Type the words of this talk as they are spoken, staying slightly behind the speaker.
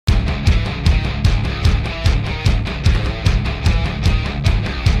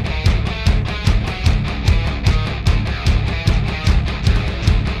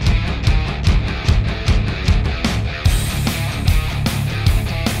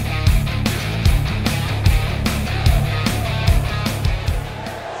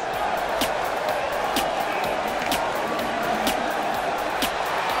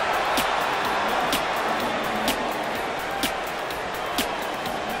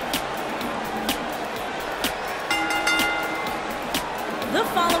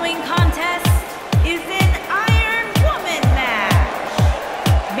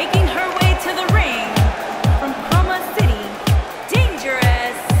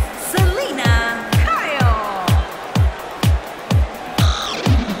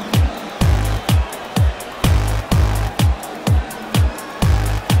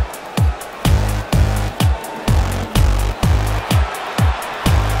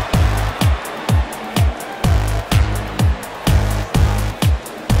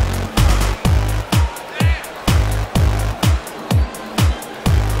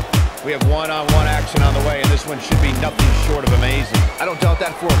this one should be nothing short of amazing. I don't doubt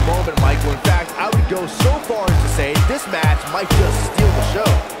that for a moment, Michael. In fact, I would go so far as to say this match might just steal the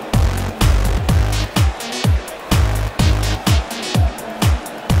show.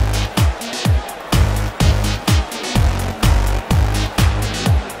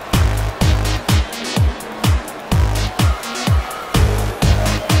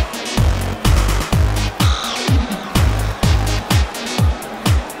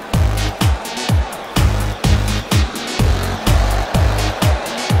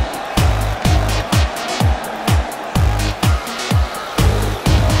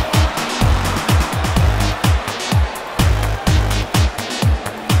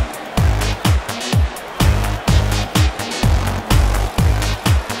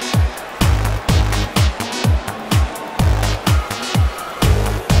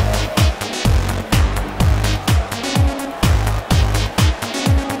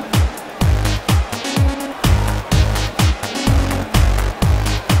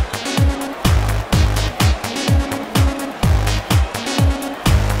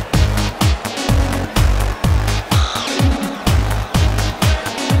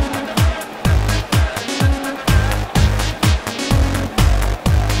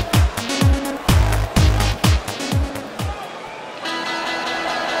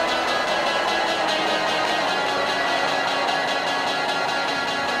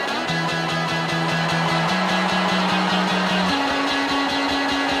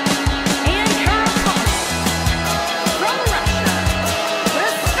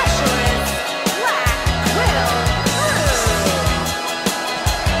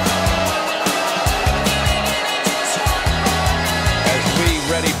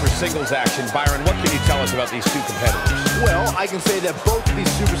 Singles action. Byron, what can you tell us about these two competitors? Well, I can say that both of these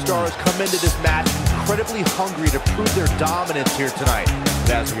superstars come into this match incredibly hungry to prove their dominance here tonight.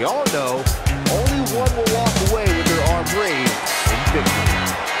 But as we all know, only one will walk away with their arm raised in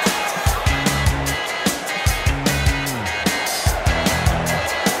victory.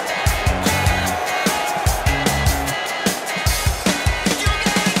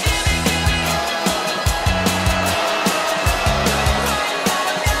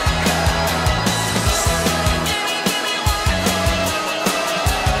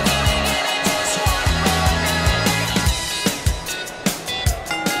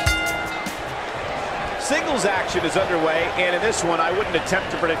 Singles action is underway, and in this one, I wouldn't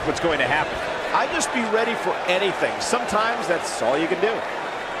attempt to predict what's going to happen. I'd just be ready for anything. Sometimes that's all you can do.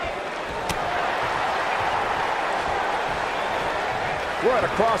 We're at a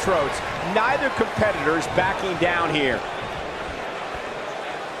crossroads. Neither competitor's backing down here.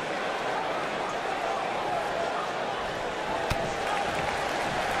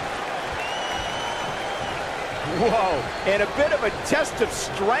 Whoa, and a bit of a test of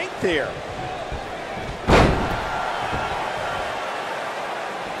strength here.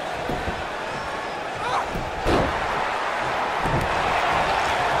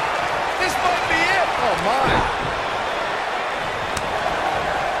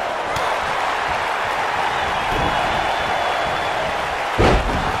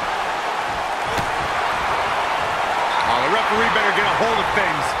 We better get a hold of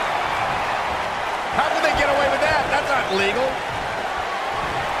things. How did they get away with that? That's not legal.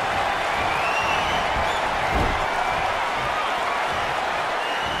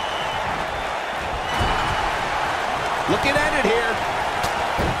 Looking at it here.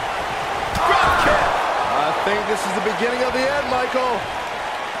 Drop kick. I think this is the beginning of the end, Michael.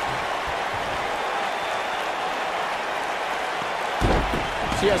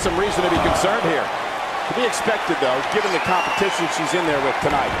 She has some reason to be concerned here. To be expected, though, given the competition she's in there with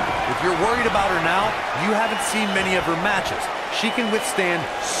tonight. If you're worried about her now, you haven't seen many of her matches. She can withstand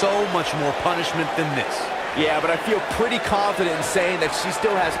so much more punishment than this. Yeah, but I feel pretty confident in saying that she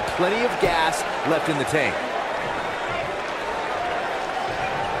still has plenty of gas left in the tank.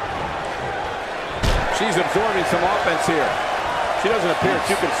 She's absorbing some offense here. She doesn't appear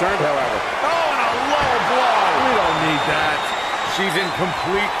too concerned, however. Oh, and a low blow. We don't need that. She's in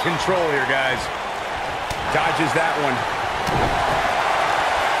complete control here, guys. Dodges that one.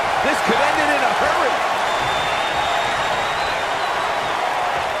 This could end it in a hurry.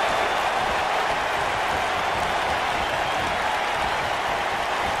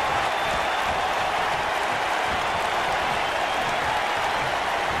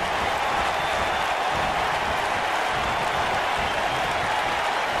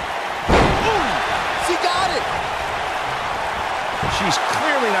 Ooh, she got it. She's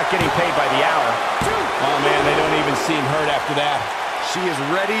clearly not getting paid by the hour. Oh, man, they don't even seem hurt after that. She is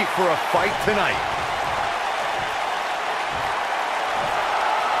ready for a fight tonight.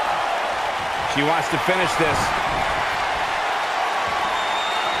 She wants to finish this.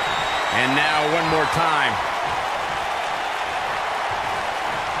 And now one more time.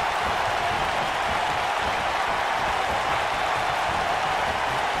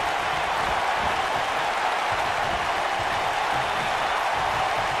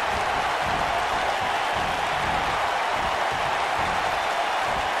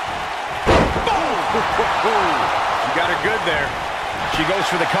 She got her good there. She goes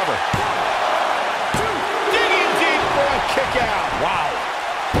for the cover. Digging deep for a kick out. Wow.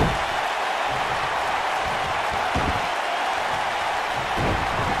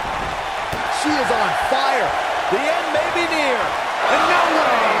 She is on fire. The end may be near. And no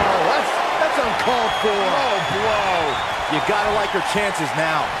way. Oh, that's uncalled for. Oh, blow. You gotta like her chances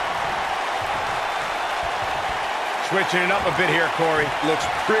now. Switching it up a bit here, Corey. Looks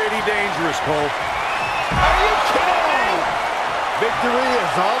pretty dangerous, Cole. Are you kidding? Victory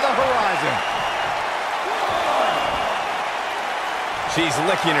is on the horizon. She's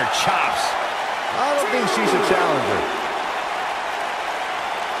licking her chops. I don't think she should challenge her.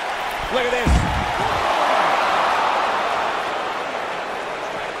 Look at this.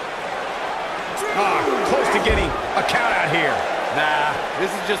 Close to getting a count out here. Nah,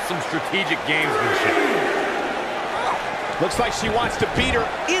 this is just some strategic gamesmanship. Looks like she wants to beat her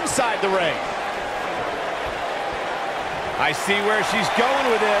inside the ring. I see where she's going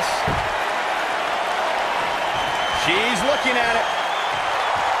with this. She's looking at it.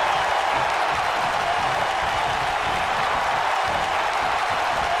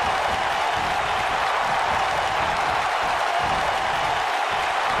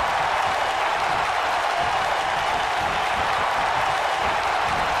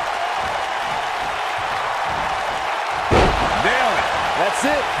 That's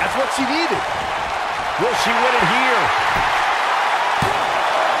it. That's what she needed. Will she win it here?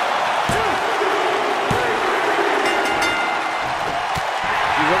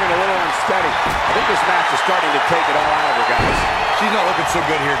 She's looking a little unsteady. I think this match is starting to take it all out of her, guys. She's not looking so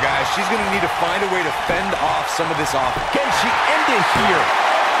good here, guys. She's going to need to find a way to fend off some of this offense. Can she end it here?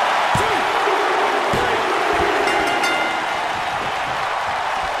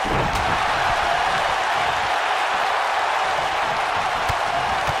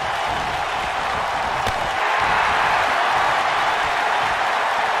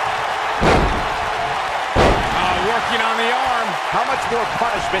 On the arm. How much more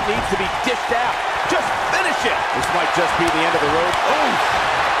punishment needs to be dished out? Just finish it. This might just be the end of the road. Oh,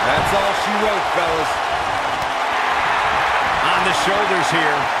 that's all she wrote, fellas. On the shoulders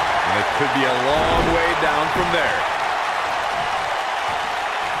here. And it could be a long way down from there.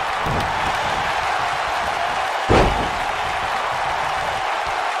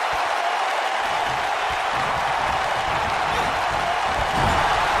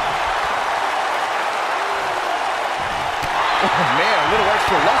 Oh, man, a little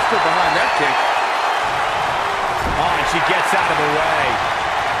extra luster behind that kick. Oh, and she gets out of the way.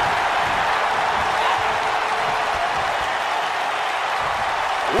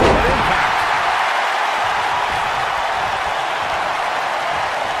 Ooh, what impact.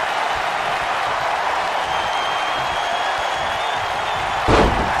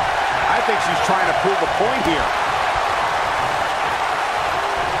 I think she's trying to prove a point here.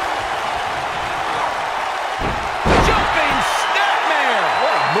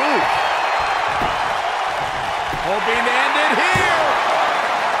 Hoping to end it here.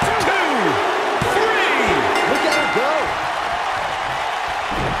 2, 3. Look at her go.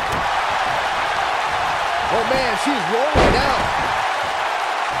 Oh, man, she's rolling now.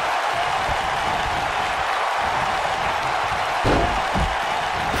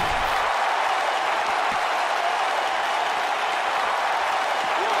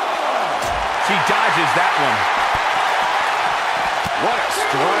 She dodges that one. What a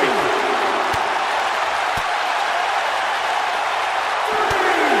strike.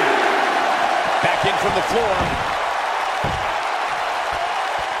 Back in from the floor.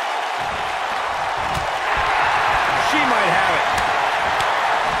 She might have it.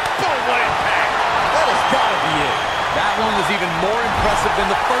 Boom, what impact. That has got to be it. That one was even more impressive than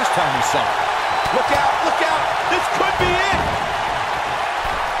the first time we saw it. Look out, look out. This could be it.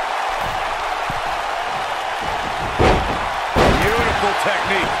 Beautiful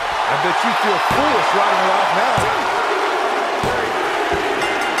technique. I bet you feel foolish riding her off now.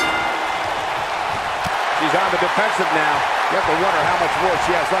 She's on the defensive now. You have to wonder how much more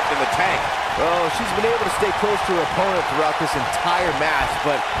she has left in the tank. Oh, she's been able to stay close to her opponent throughout this entire match,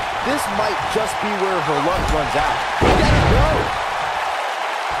 but this might just be where her luck runs out. Look at her go!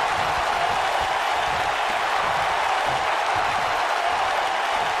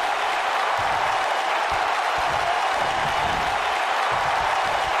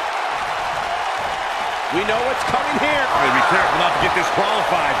 We know what's coming here. Gotta be careful not to get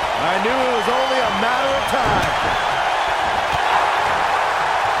disqualified. I knew it was only a matter of time.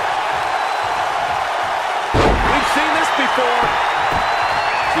 We've seen this before.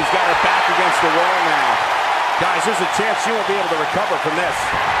 She's got her back against the wall now. Guys, there's a chance she won't be able to recover from this.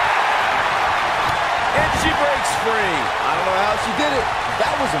 And she breaks free. I don't know how she did it.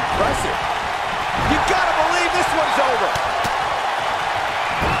 That was impressive. You gotta believe this one's over.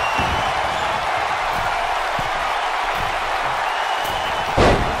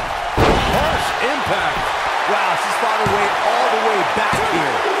 Harsh impact. Wow, she's fought her way all the way back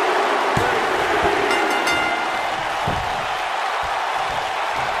here.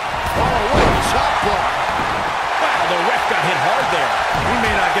 Oh, what a chop block. Wow, the ref got hit hard there. He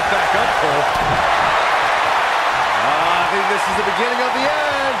may not get back up, Cole. I think this is the beginning of the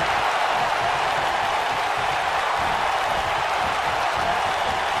end.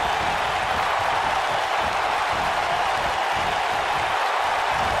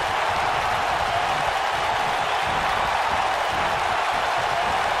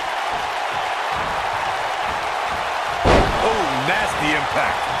 Oh, nasty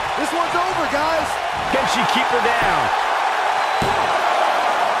impact. This one's over, guys. Can she keep her down?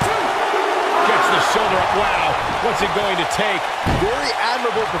 Gets the shoulder up. Wow, what's it going to take? Very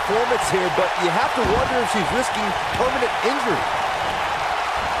admirable performance here, but you have to wonder if she's risking permanent injury.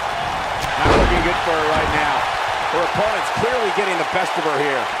 Not looking good for her right now. Her opponent's clearly getting the best of her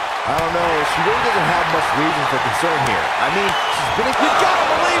here. I don't know. She really doesn't have much reason for concern here. I mean, she's been... You gotta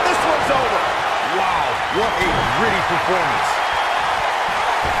believe this one's over. Wow, what a gritty performance.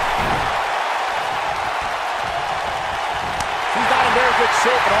 She's not in very good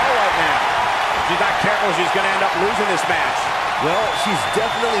shape at all right now. If she's not careful, she's going to end up losing this match. Well, she's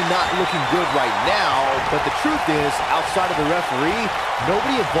definitely not looking good right now, but the truth is, outside of the referee,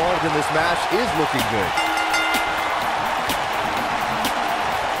 nobody involved in this match is looking good.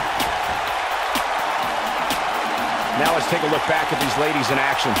 Now let's take a look back at these ladies in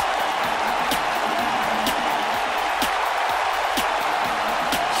action.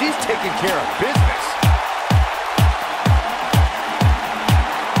 She's taking care of business.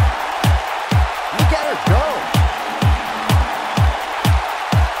 Look at her go.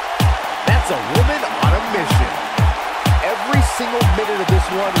 That's a woman on a mission. Every single minute of this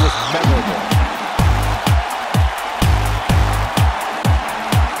one was memorable.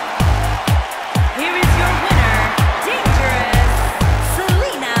 Here is your winner, Dangerous,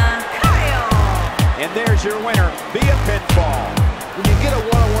 Selena Kyle. And there's your winner via pinfall. When you get a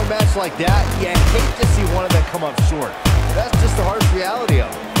one-on-one match like that, you hate to see one of them come up short. That's just the harsh reality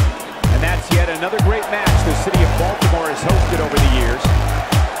of it. And that's yet another great match